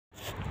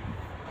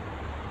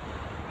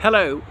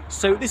Hello,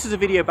 so this is a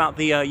video about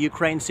the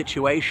Ukraine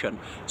situation.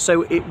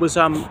 So it was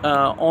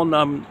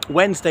on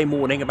Wednesday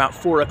morning, about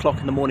 4 o'clock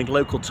in the morning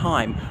local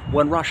time,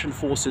 when Russian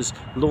forces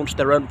launched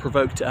their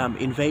unprovoked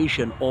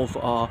invasion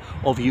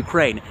of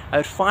Ukraine.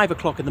 At 5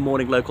 o'clock in the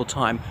morning local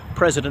time,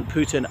 President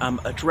Putin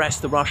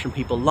addressed the Russian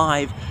people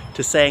live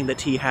to saying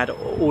that he had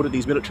ordered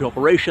these military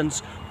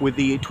operations with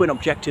the twin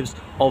objectives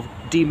of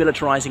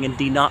demilitarizing and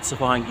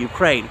denazifying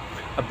Ukraine.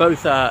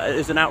 Both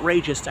is an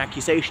outrageous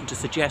accusation to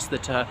suggest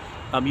that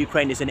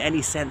Ukraine is in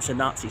any sense a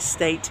Nazi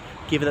state,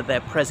 given that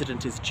their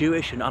president is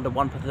Jewish and under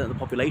 1% of the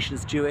population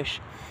is Jewish.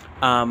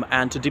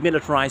 And to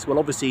demilitarize, well,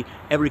 obviously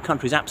every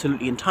country is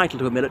absolutely entitled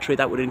to a military.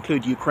 That would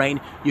include Ukraine.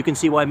 You can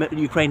see why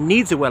Ukraine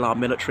needs a well-armed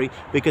military,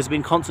 because it's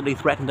been constantly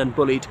threatened and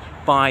bullied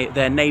by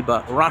their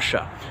neighbor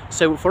Russia.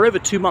 So for over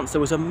 2 months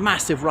there was a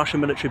massive Russian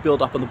military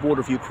build-up on the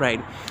border of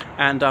Ukraine,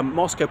 and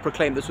Moscow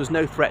proclaimed this was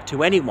no threat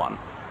to anyone.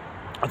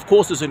 Of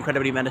course, it was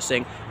incredibly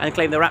menacing, and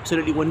claimed they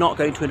absolutely were not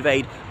going to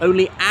invade.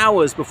 Only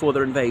hours before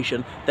their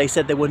invasion, they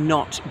said they were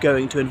not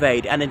going to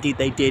invade, and indeed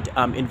they did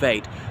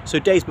invade. So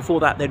days before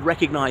that, they'd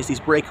recognized these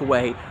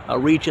breakaway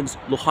regions,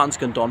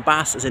 Luhansk and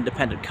Donbass, as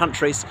independent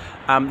countries.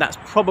 That's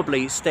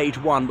probably stage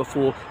one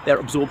before their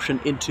absorption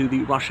into the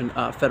Russian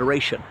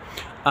Federation.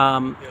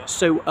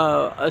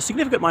 A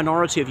significant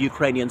minority of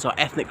Ukrainians are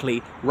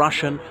ethnically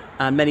Russian,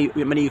 and many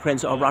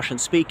Ukrainians are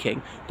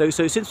Russian-speaking.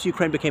 So since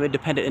Ukraine became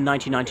independent in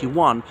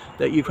 1991,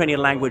 the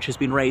Ukrainian language has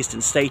been raised in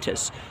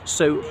status.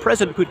 So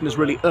President Putin is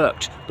really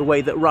irked the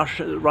way that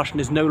Russian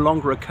is no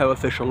longer a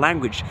co-official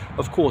language.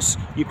 Of course,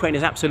 Ukraine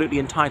is absolutely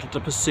entitled to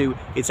pursue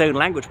its own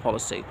language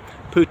policy.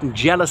 Putin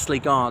jealously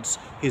guards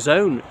his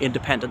own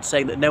independence,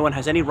 saying that no one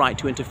has any right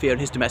to interfere in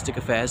his domestic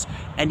affairs,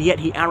 and yet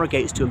he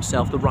arrogates to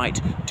himself the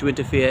right to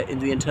interfere in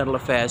the internal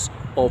affairs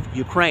of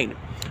Ukraine.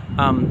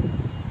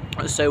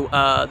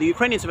 The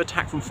Ukrainians have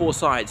attacked from four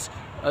sides.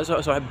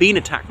 Have been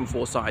attacked from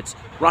four sides.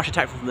 Russia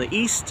attacked from the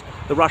east,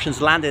 the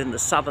Russians landed in the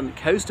southern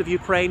coast of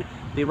Ukraine,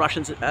 the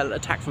Russians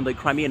attacked from the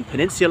Crimean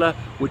Peninsula,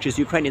 which is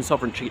Ukrainian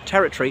sovereign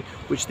territory,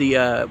 which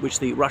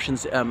the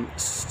Russians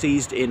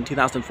seized in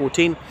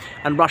 2014,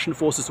 and Russian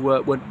forces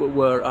were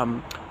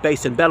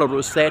based in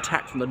Belarus. They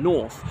attacked from the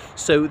north.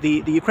 So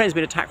the Ukraine has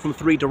been attacked from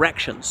three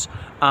directions,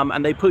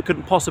 and they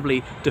couldn't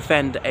possibly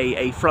defend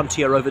a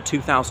frontier over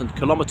 2,000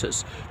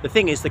 kilometers. The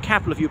thing is, the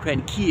capital of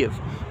Ukraine, Kiev,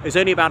 is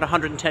only about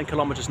 110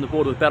 kilometers from the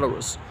border with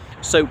Belarus.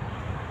 So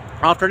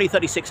after only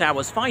 36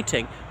 hours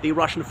fighting, the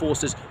Russian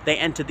forces, they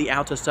entered the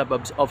outer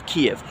suburbs of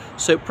Kiev.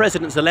 So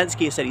President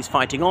Zelensky has said he's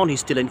fighting on,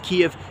 he's still in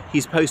Kiev.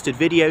 He's posted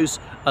videos,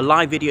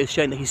 live videos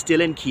showing that he's still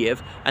in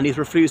Kiev, and he's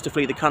refused to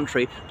flee the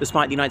country,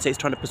 despite the United States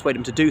trying to persuade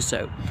him to do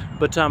so.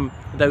 But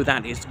though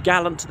that is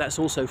gallant, that's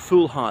also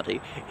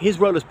foolhardy. His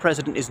role as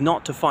president is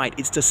not to fight,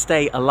 it's to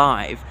stay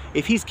alive.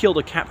 If he's killed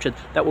or captured,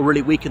 that will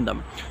really weaken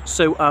them.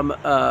 So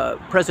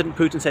President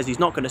Putin says he's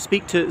not going to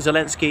speak to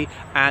Zelensky,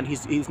 and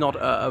he's not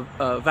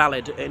a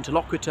valid interlocutor.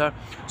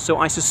 So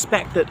I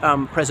suspect that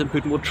President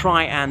Putin will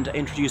try and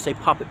introduce a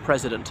puppet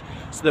president.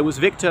 So there was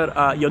Viktor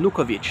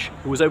Yanukovych,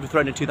 who was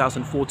overthrown in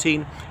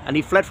 2014, and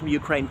he fled from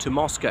Ukraine to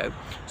Moscow.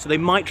 So they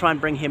might try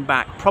and bring him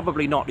back.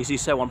 Probably not, as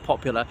he's so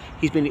unpopular.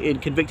 He's been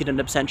convicted in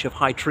absentia of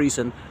high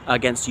treason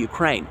against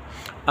Ukraine.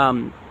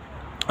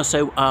 But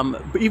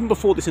even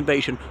before this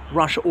invasion,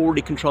 Russia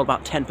already controlled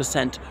about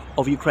 10%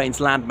 of Ukraine's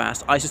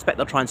landmass. I suspect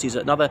they'll try and seize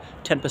another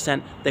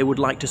 10%. They would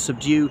like to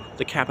subdue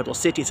the capital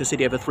city. It's a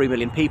city of over 3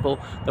 million people.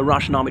 The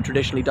Russian army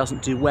traditionally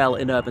doesn't do well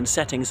in urban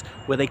settings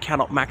where they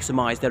cannot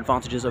maximize their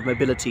advantages of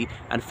mobility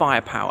and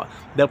firepower.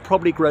 They'll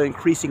probably grow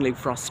increasingly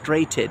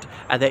frustrated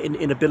at their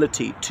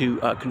inability to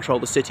control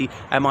the city,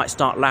 and might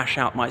start lash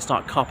out, might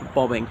start carpet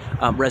bombing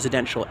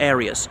residential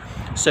areas.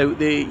 So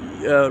the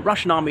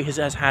Russian army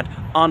has had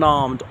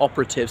unarmed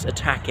operatives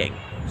attacking,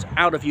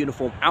 out of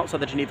uniform, outside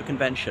the Geneva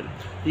Convention.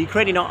 The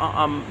Ukrainian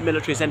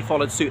military has then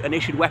followed suit and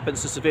issued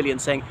weapons to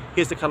civilians, saying,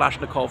 here's the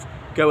Kalashnikov,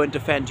 go and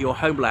defend your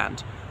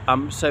homeland.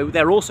 So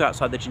they're also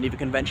outside the Geneva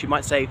Convention. You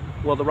might say,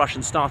 well, the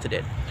Russians started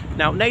it.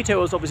 Now,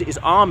 NATO obviously is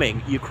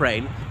arming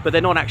Ukraine, but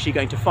they're not actually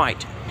going to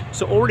fight.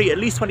 So already at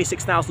least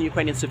 26,000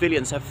 Ukrainian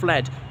civilians have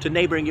fled to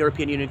neighboring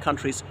European Union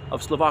countries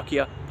of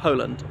Slovakia,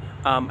 Poland,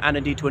 and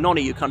indeed to a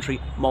non-EU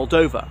country,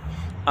 Moldova.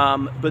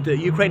 But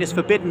Ukraine has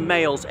forbidden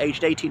males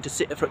aged 18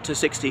 to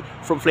 60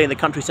 from fleeing the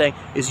country, saying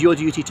it's your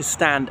duty to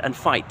stand and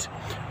fight.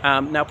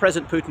 Now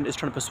President Putin is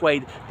trying to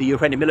persuade the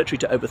Ukrainian military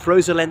to overthrow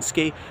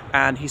Zelensky,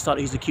 and he's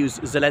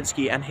accused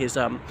Zelensky and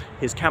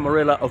his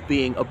camarilla of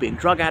being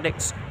drug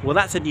addicts. Well,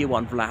 that's a new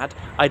one, Vlad.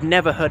 I'd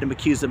never heard him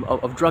accuse them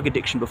of drug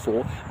addiction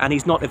before, and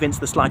he's not evinced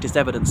the slightest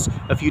evidence.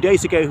 A few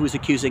days ago he was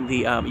accusing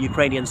the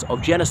Ukrainians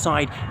of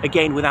genocide,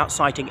 again without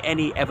citing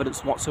any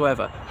evidence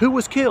whatsoever. Who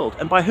was killed,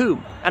 and by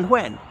whom, and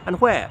when, and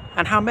where?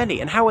 And how many,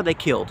 and how were they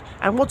killed,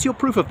 and what's your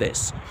proof of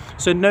this?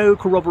 So no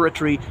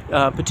corroboratory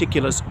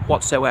particulars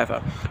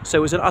whatsoever. So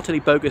it was an utterly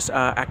bogus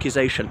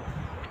accusation.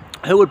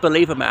 Who would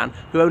believe a man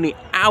who only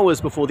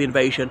hours before the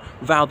invasion,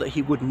 vowed that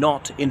he would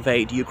not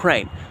invade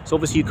Ukraine. So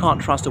obviously you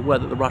can't trust a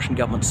word that the Russian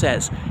government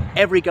says.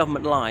 Every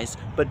government lies,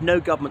 but no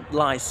government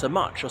lies so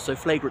much or so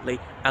flagrantly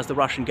as the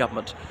Russian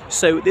government.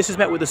 So this is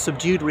met with a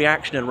subdued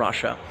reaction in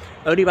Russia.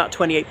 Only about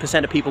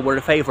 28% of people were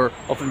in favour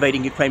of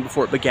invading Ukraine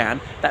before it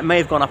began. That may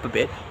have gone up a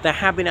bit. There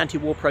have been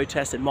anti-war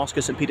protests in Moscow,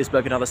 St.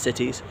 Petersburg and other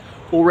cities.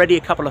 Already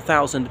a couple of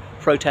thousand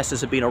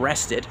protesters have been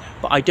arrested,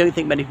 but I don't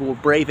think many people will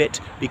brave it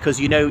because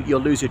you know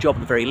you'll lose your job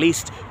at the very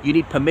least. You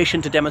need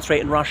permission to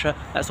demonstrate in Russia.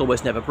 That's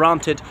almost never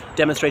granted.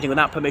 Demonstrating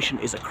without permission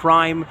is a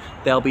crime.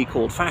 They'll be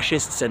called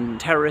fascists and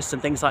terrorists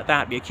and things like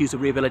that, be accused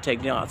of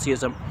rehabilitating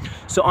Nazism.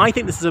 So I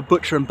think this is a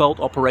butcher and bolt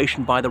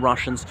operation by the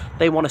Russians.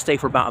 They want to stay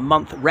for about a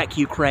month, wreck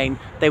Ukraine.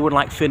 They would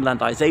like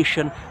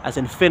Finlandization, as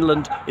in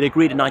Finland, it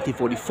agreed in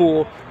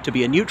 1944 to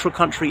be a neutral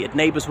country, it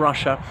neighbours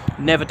Russia,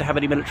 never to have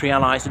any military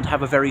allies and to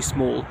have a very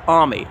small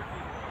army.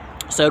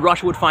 So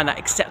Russia would find that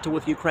acceptable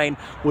with Ukraine,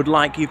 would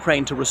like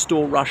Ukraine to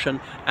restore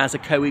Russian as a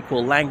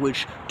co-equal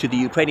language to the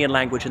Ukrainian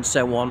language and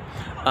so on.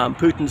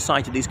 Putin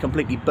cited these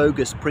completely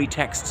bogus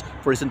pretexts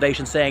for his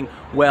invasion, saying,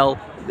 well,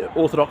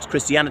 Orthodox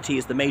Christianity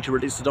is the major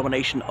religious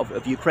denomination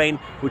of Ukraine,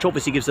 which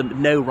obviously gives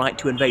them no right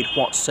to invade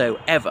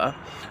whatsoever,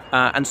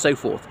 and so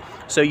forth.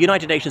 So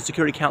United Nations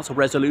Security Council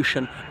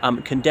resolution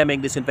condemning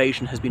this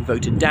invasion has been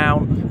voted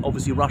down.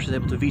 Obviously Russia is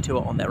able to veto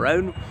it on their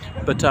own,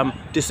 but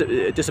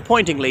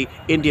disappointingly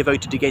India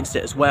voted against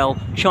it as well.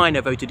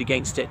 China voted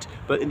against it,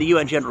 but in the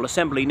UN General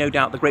Assembly no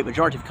doubt the great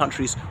majority of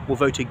countries will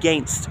vote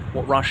against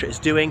what Russia is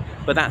doing,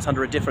 but that's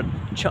under a different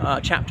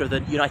chapter of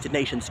the United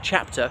Nations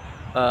chapter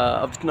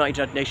of the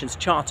United Nations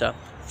Charter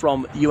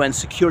from UN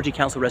Security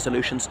Council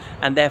resolutions,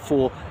 and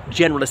therefore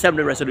General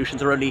Assembly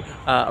resolutions are only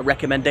a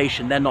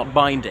recommendation, they're not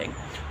binding.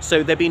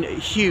 So there have been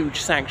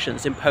huge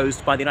sanctions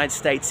imposed by the United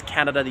States,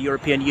 Canada, the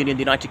European Union,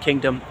 the United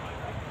Kingdom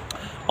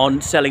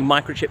on selling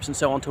microchips and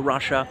so on to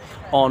Russia,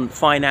 on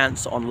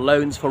finance, on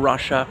loans for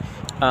Russia,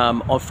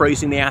 on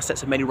freezing the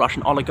assets of many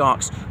Russian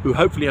oligarchs who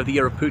hopefully over the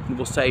year of Putin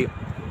will say,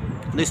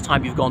 this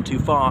time you've gone too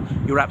far,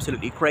 you're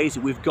absolutely crazy,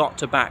 we've got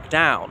to back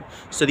down.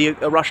 So the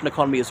Russian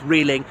economy is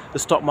reeling, the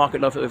stock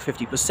market lost over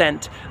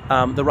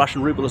 50%, the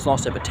Russian ruble has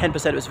lost over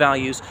 10% of its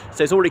values,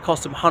 so it's already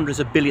cost them hundreds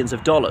of billions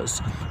of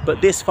dollars. But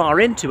this far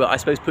into it, I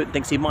suppose Putin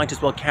thinks he might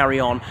as well carry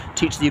on,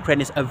 teach the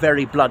Ukrainians a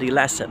very bloody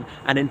lesson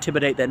and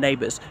intimidate their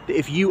neighbours, that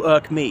if you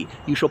irk me,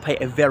 you shall pay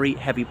a very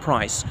heavy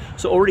price.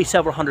 So already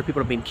several hundred people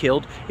have been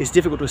killed. It's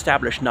difficult to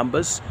establish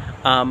numbers.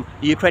 The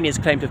Ukrainians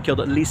claim to have killed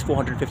at least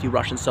 450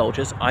 Russian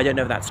soldiers. I don't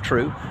know if that's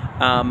true.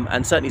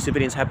 And certainly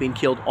civilians have been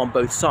killed on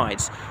both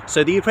sides.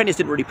 So the Ukrainians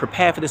didn't really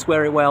prepare for this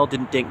very well,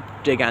 didn't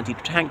dig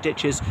anti-tank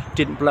ditches,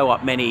 didn't blow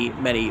up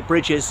many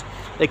bridges.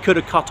 They could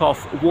have cut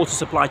off water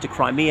supply to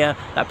Crimea,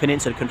 that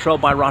peninsula controlled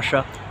by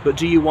Russia, but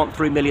do you want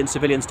 3 million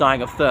civilians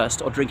dying of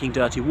thirst or drinking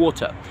dirty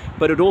water?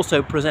 But it would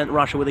also present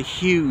Russia with a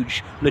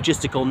huge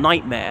logistical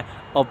nightmare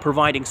of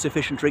providing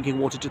sufficient drinking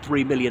water to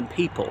 3 million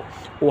people,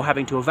 or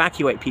having to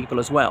evacuate people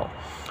as well.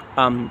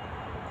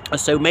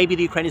 So maybe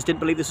the Ukrainians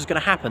didn't believe this was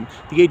going to happen.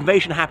 The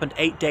invasion happened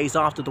 8 days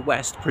after the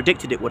West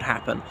predicted it would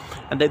happen.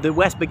 And the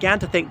West began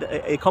to think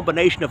that a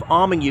combination of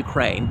arming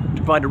Ukraine to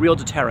provide a real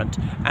deterrent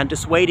and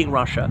dissuading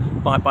Russia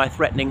by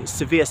threatening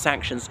severe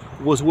sanctions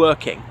was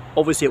working.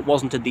 Obviously it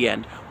wasn't in the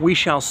end. We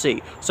shall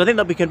see. So I think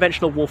there'll be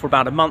conventional war for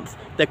about a month.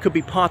 There could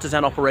be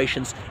partisan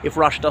operations if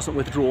Russia doesn't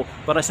withdraw,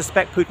 but I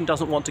suspect Putin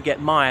doesn't want to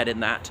get mired in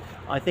that.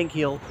 I think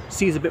he'll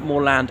seize a bit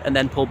more land and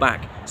then pull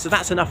back. So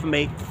that's enough for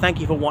me. Thank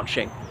you for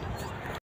watching.